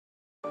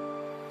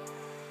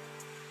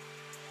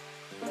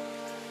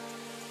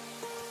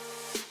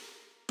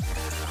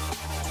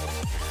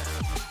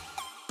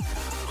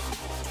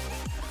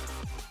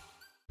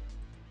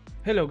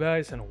Hello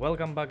guys and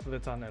welcome back to the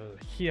channel.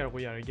 Here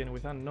we are again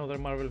with another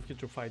Marvel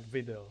Future Fight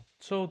video.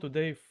 So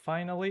today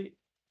finally,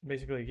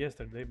 basically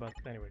yesterday, but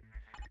anyway.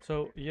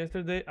 So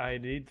yesterday I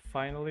did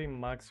finally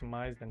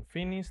maximize and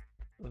finished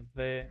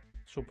the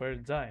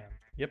Supergiant.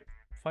 Yep,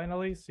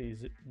 finally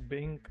she's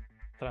being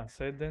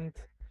transcendent.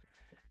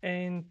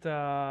 And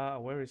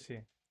where is he?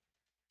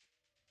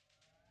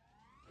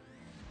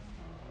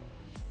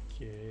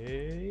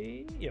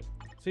 Okay, yep,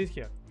 she's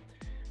here.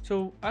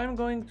 So I'm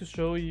going to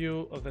show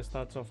you the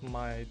stats of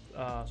my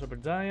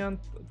Supergiant,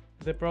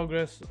 the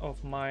progress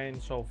of mine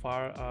so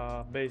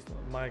far based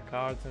on my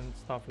cards and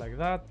stuff like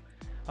that.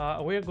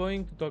 We are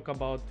going to talk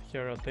about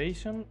her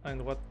rotation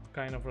and what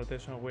kind of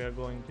rotation we are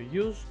going to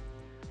use.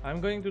 I'm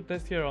going to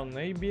test here on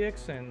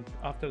ABX and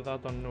after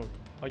that on Knull.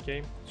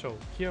 Okay, so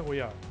here we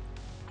are.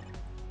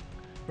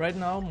 Right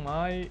now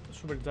my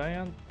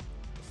Supergiant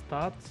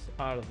stats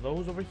are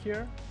those over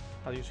here.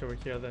 As you see over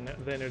here,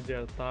 the energy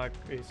attack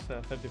is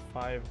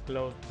 35,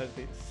 close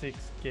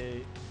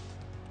 36k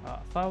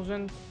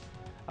thousand.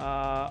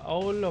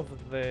 All of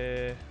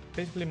the,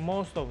 basically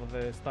most of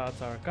the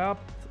stats are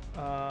capped.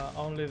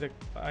 Only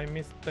I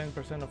missed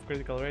 10% of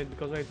critical rate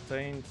because I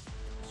changed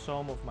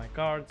some of my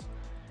cards,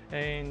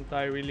 and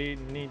I really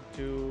need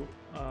to,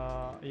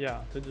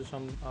 to do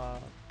some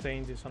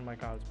changes on my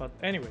cards. But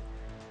anyway,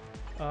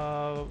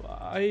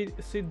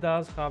 she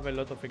does have a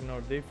lot of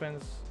ignore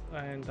defense,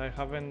 and I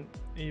haven't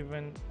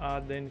even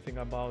added anything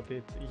about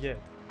it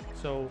yet.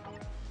 So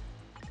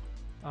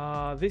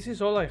this is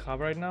all I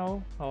have right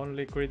now,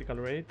 only critical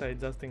rate. I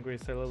just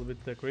increased a little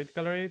bit the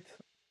critical rate,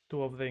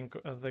 two of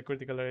the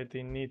critical rate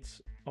in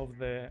each of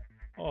the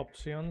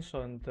options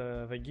and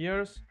the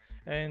gears,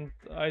 and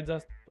I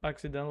just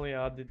accidentally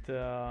added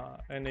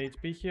an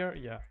HP here.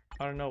 Yeah,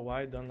 I don't know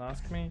why, don't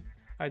ask me,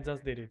 I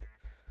just did it.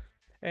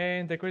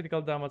 And the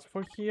critical damage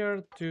for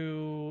here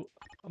to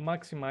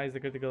maximize the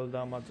critical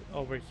damage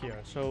over here.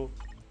 So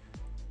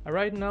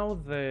right now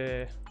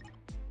the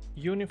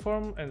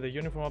uniform and the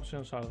uniform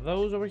options are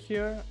those over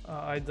here.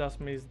 I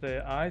just missed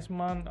the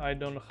Iceman, I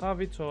don't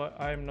have it, so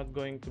I'm not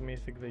going to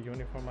mythic the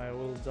uniform. I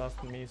will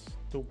just miss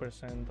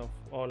 2% of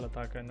all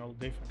attack and all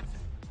defense.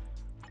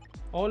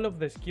 All of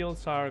the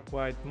skills are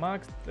quite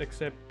maxed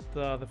except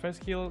the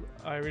first skill.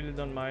 I really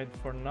don't mind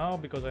for now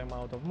because I'm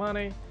out of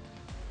money.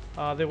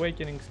 The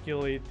awakening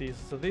skill, it is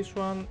this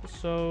one.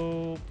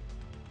 So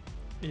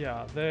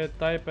yeah, the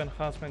type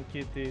enhancement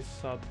kit is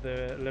at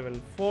the level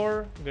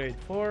 4, grade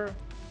 4.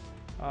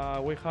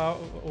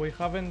 We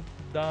haven't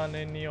done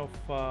any of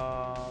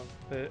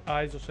the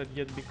ISO set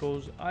yet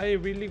because I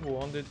really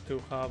wanted to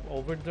have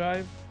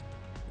overdrive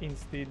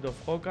instead of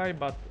Hawkeye,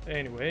 but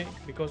anyway,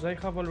 because I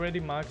have already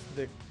maxed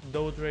the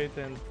dodge rate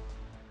and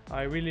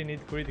I really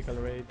need critical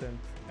rate, and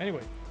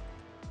anyway,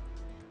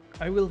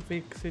 I will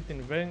fix it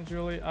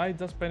eventually. I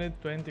just spent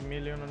 20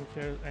 million on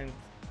her and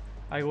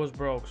I was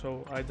broke,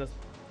 so I just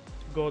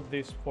got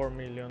this 4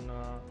 million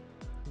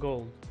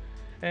gold.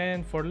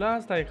 And for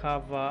last I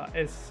have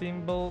a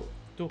simple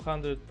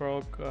 200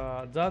 proc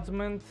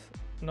judgment,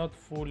 not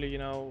fully, you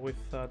know, with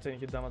chain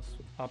hit damage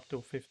up to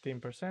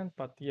 15%,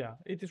 but yeah,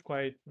 it is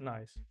quite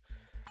nice.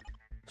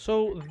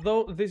 So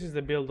though this is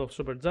the build of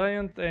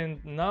Supergiant,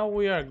 and now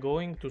we are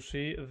going to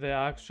see the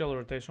actual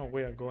rotation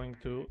we are going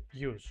to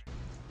use.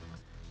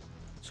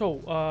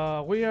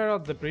 So we are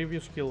at the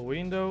previous skill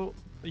window.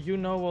 You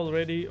know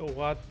already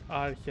what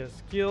are her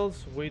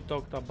skills. We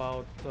talked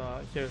about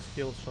her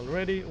skills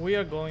already. We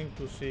are going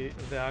to see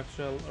the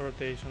actual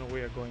rotation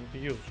we are going to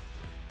use.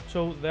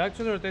 So the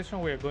actual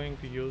rotation we are going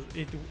to use,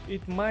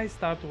 it might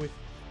start with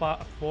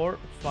 4,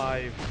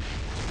 5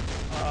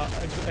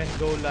 and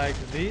go like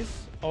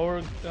this,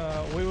 or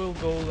we will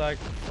go like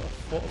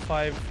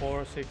 5,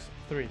 4, 6,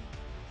 3.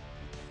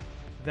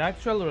 The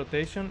actual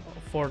rotation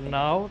for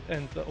now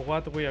and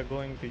what we are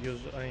going to use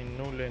in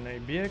Knull and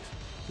ABX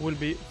will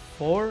be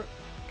 4,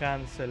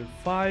 cancel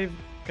 5,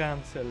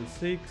 cancel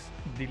 6,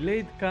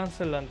 delayed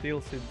cancel until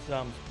she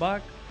jumps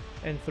back,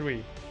 and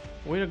 3.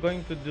 We are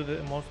going to do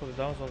the most of the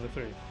downs on the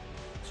 3.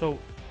 So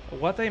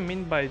what I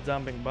mean by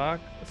jumping back,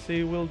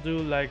 she will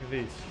do like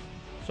this.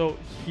 So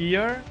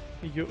here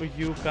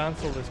you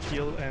cancel the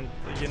skill and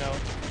you know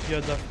you're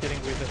just hitting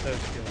with the third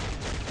skill.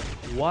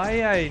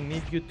 Why I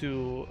need you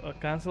to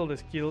cancel the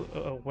skill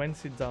when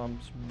she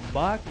jumps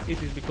back,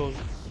 it is because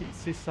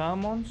she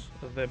summons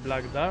the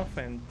Black Dwarf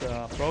and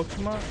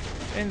Proxima,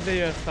 and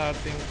they are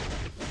starting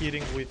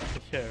hitting with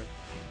her.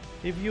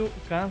 If you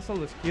cancel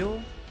the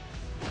skill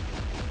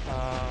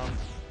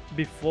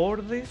before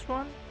this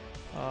one,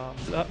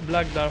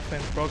 Black Dwarf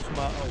and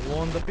Proxima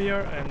won't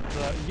appear and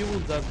you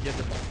will just get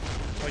the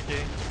buff.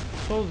 Okay,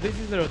 so this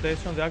is the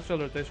rotation, the actual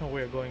rotation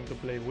we are going to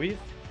play with.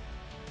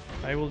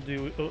 I will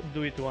do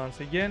it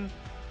once again.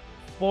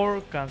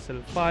 4,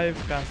 cancel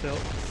 5, cancel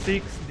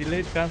 6,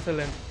 delayed cancel,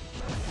 and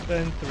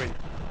 3.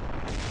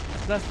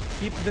 Just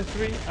keep the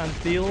 3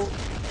 until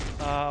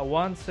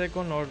 1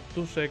 second or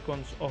 2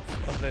 seconds of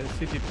the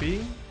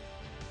CTP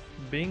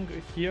being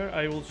here.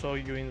 I will show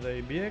you in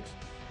the ABX,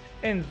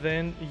 and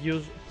then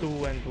use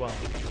 2 and 1.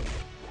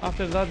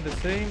 After that the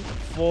same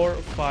 4,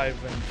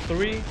 5 and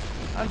 3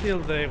 until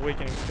the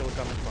weakening skill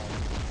comes back.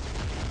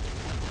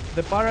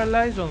 The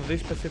paralyze on this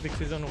specific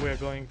season we are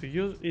going to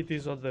use, it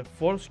is on the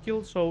 4th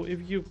skill, so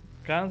if you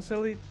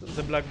cancel it,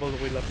 the black ball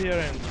will appear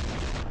and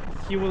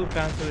he will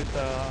cancel it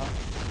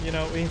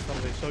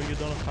instantly, so you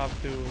don't have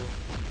to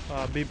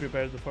be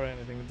prepared for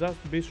anything, just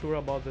be sure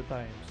about the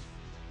times.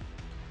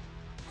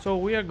 So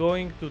we are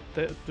going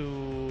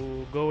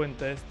to go and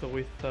test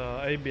with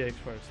ABX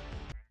first.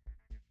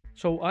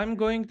 So I'm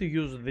going to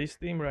use this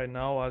team right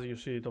now, as you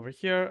see it over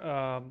here.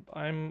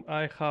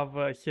 I have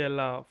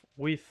Hela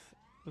with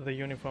the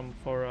uniform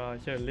for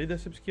her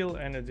leadership skill,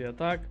 energy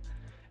attack,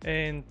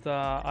 and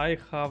I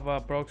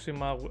have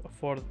Proxima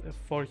for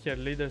her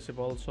leadership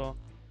also,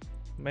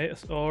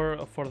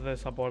 or for the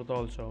support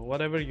also,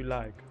 whatever you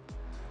like.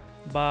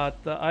 But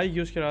I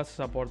use her as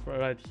support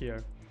right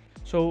here.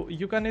 So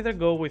you can either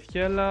go with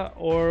Hela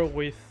or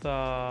with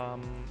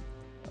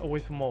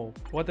Mo,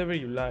 whatever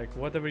you like,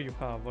 whatever you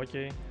have,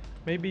 okay?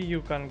 Maybe you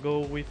can go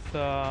with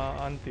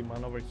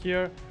Antiman over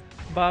here,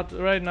 but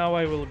right now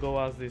I will go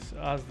as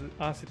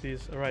it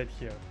is right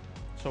here.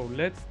 So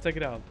let's check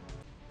it out.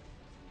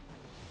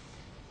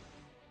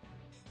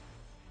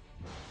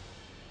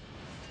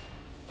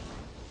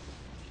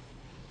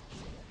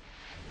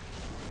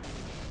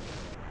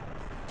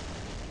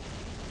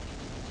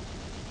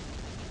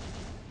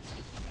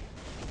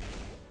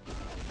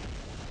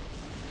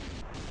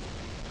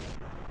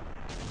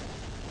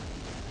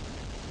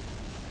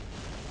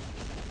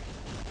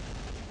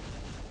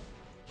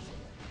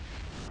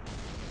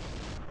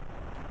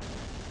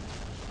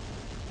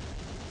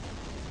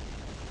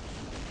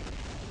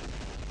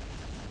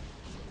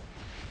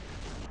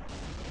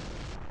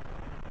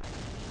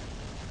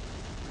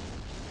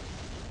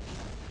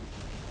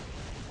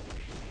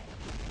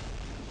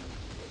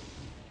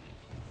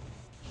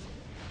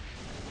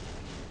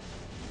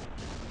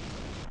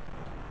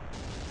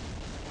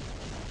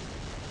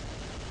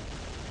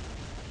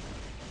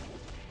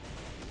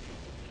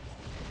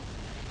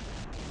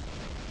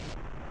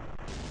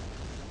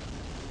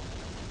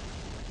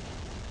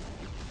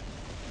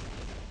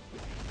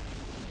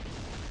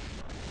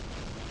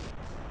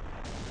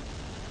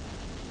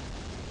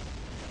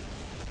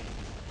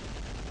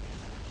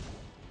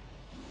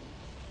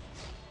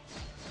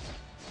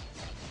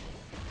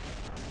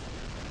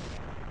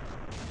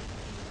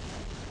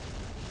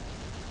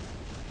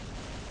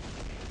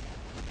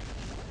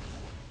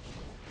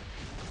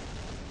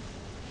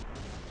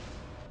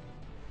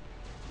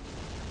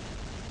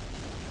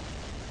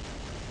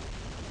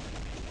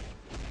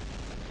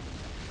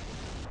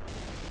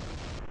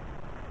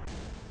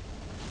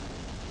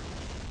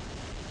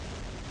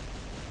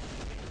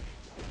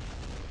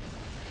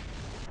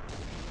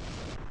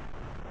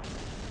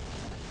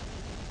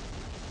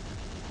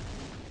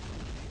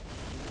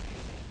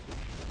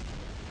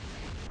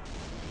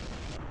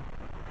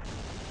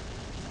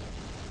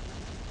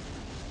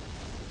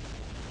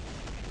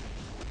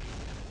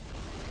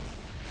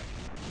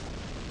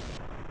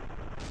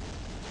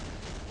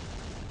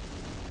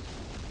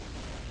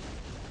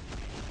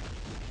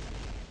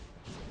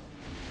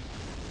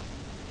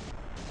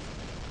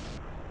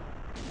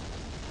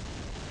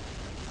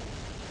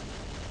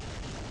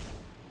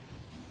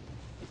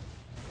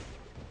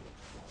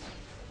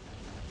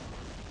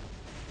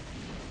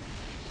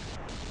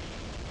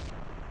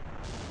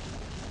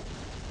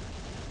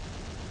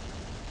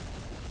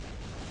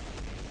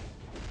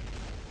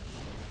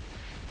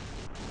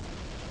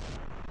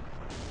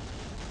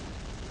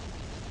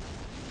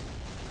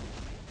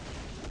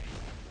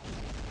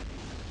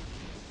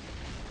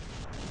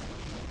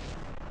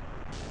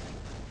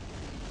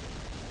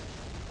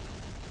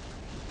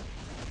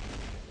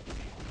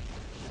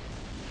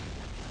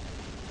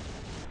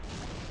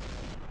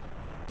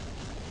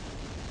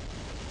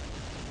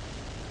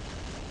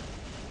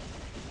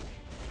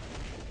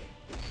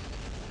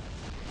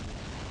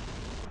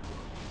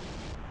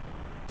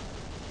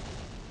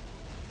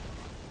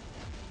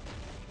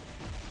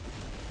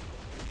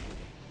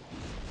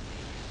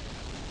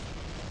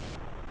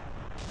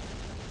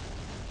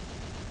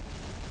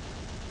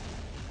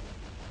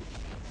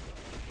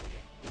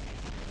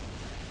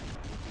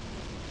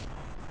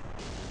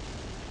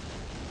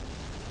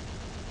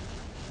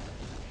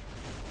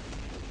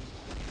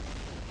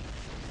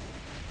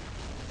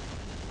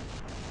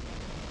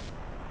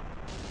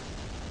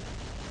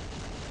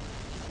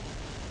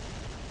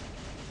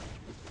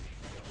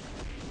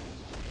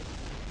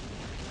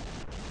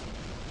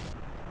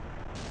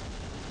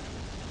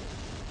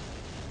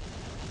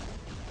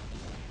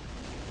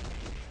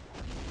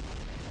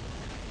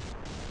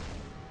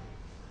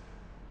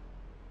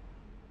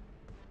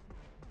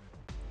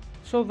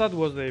 So that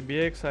was the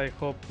ABX, I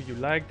hope you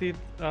liked it.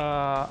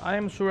 I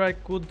am sure I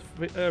could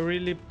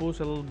really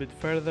push a little bit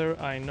further,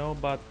 I know,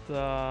 but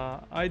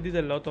I did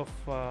a lot of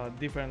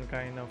different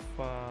kind of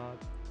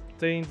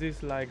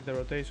changes like the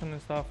rotation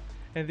and stuff,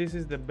 and this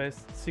is the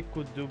best she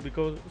could do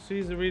because she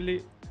is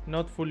really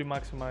not fully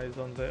maximized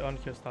on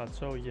her stats,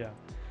 so yeah.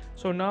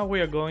 So now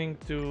we are going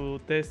to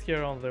test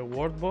her on the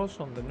world boss,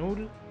 on the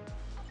Knull.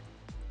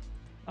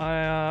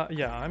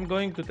 Yeah, I'm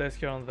going to test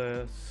here on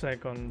the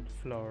second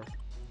floor.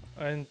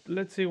 And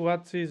let's see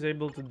what she is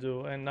able to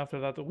do, and after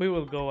that we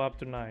will go up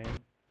to 9.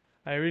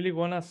 I really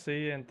wanna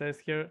see and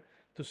test here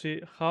to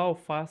see how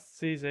fast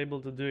she is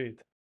able to do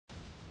it.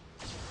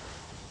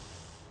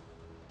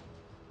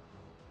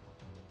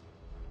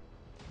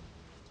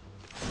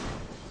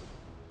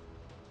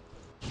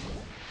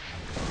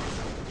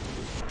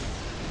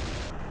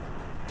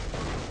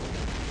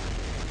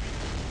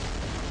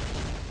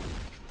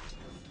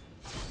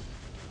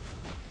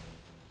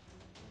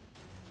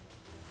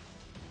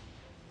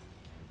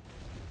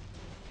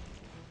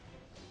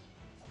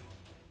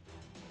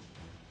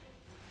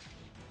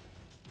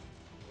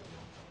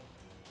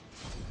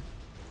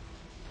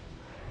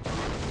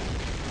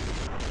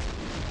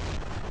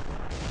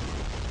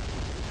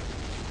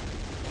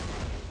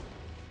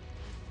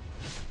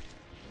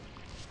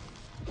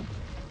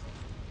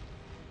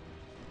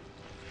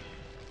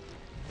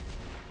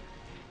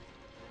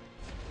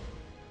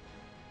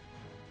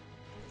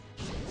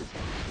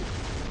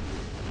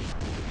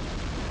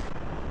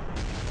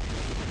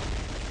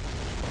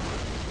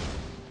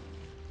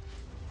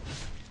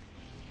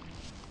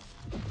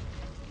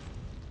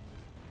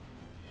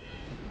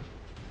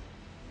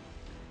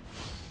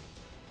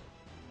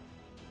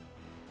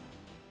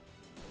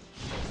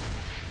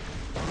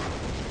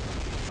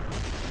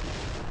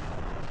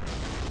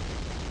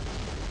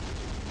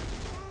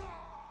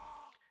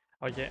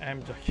 Okay,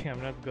 I'm joking. I'm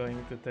not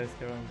going to test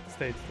here on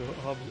stage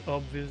 2,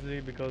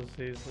 obviously, because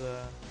it's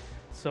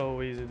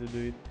so easy to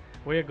do it.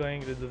 We are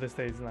going to do the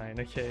stage 9,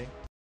 okay?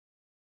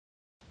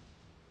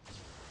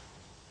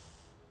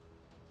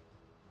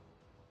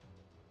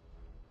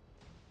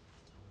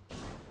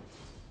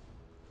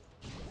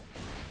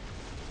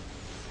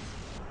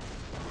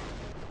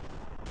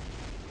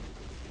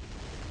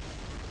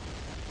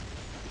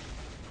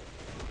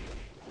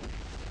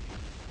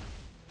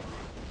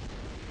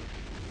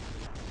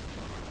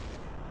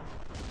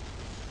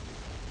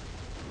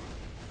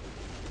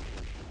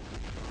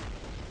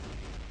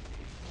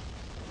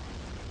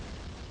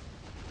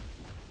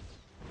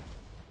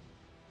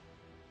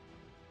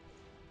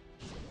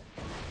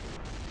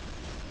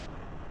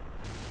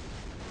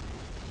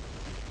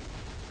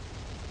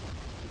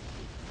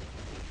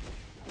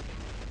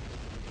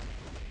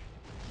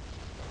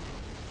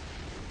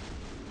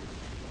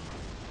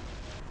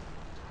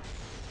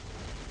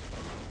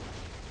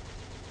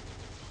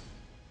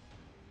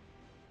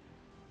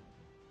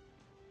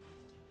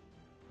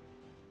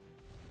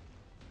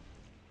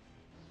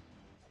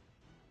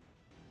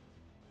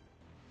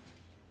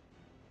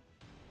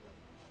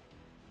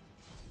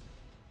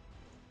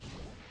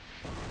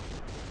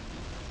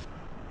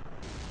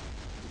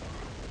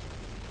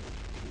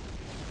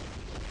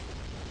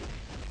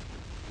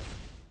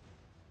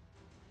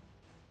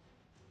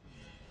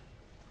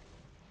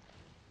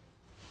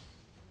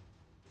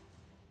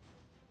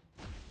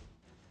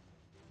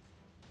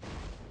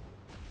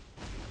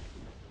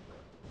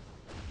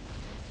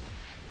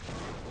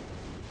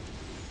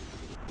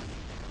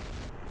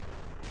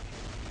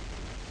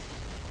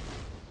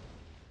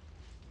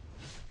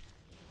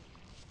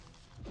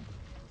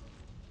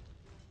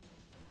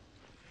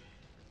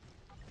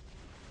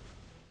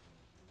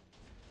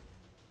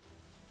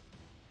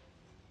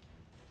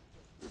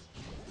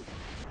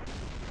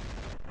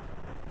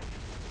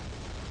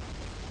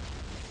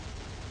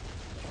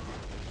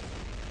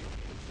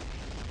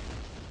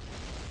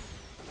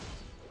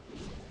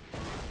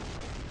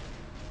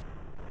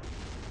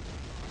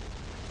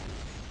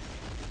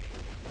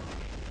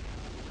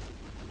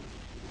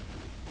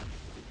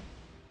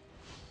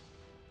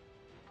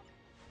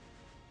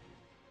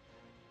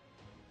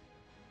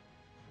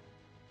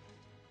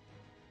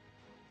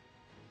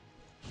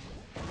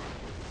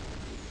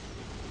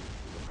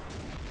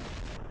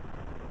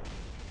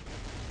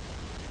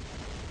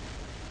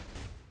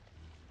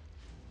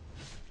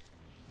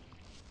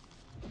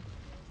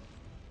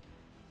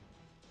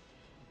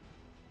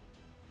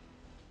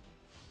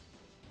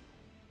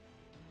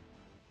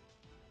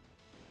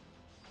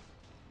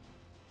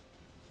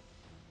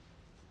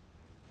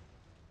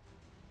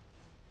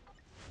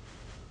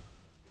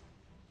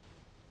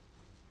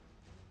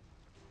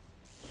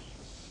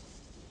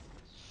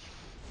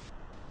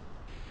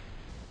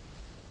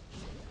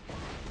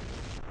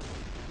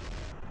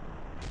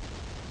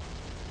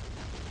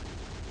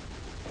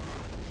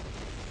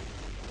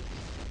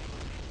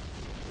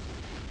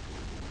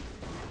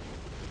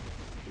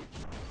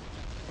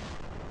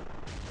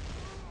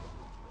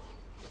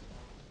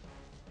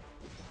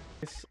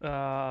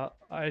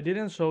 I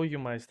didn't show you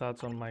my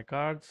stats on my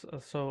cards,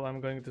 so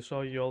I'm going to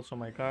show you also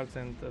my cards,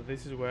 and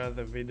this is where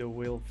the video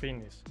will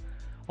finish.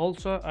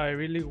 Also, I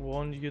really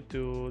want you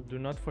to do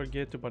not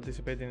forget to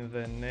participate in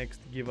the next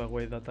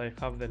giveaway that I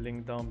have the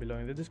link down below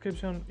in the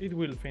description. It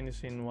will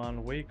finish in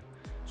 1 week,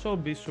 so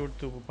be sure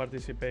to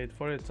participate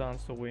for a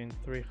chance to win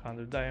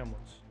 300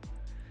 diamonds.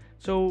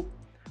 So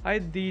I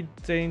did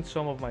change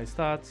some of my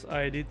stats,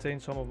 I did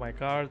change some of my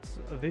cards.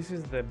 This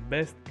is the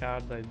best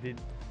card I did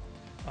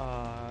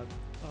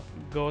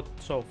got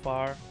so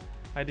far.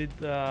 I did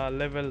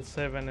level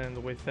 7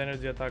 and with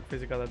energy attack,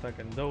 physical attack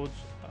and dodge.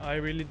 I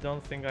really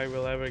don't think I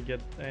will ever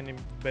get any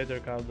better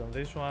card than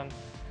this one.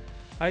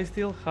 I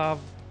still have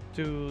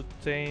to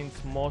change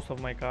most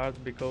of my cards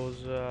because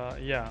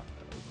yeah,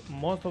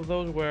 most of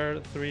those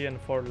were 3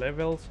 and 4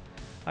 levels.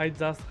 I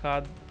just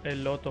had a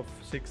lot of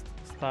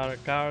 6-star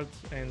cards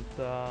and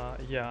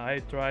yeah,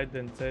 I tried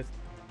and just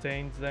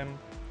changed them.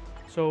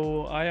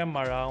 So I am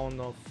around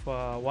of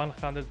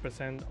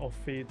 100% of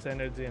its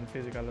energy and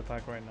physical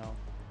attack right now.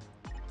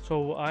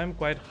 So I'm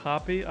quite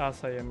happy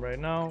as I am right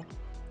now.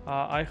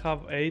 I have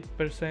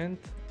 8%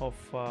 of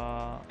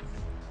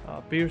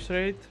pierce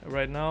rate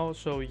right now,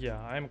 so yeah,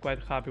 I'm quite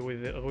happy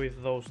with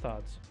those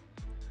stats.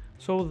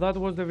 So that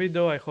was the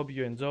video, I hope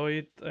you enjoy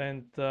it,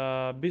 and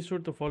be sure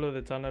to follow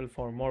the channel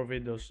for more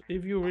videos.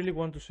 If you really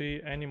want to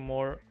see any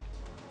more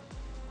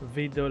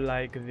video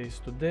like this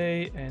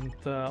today and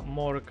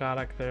more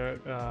character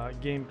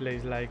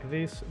gameplays like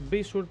this,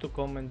 be sure to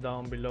comment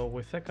down below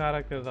with a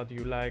character that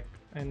you like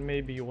and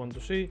maybe you want to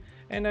see,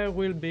 and I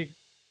will be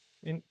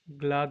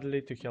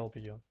gladly to help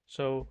you.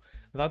 So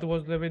that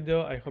was the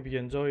video, I hope you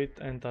enjoyed,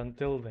 and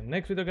until the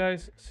next video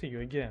guys, see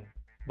you again,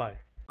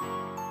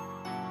 bye.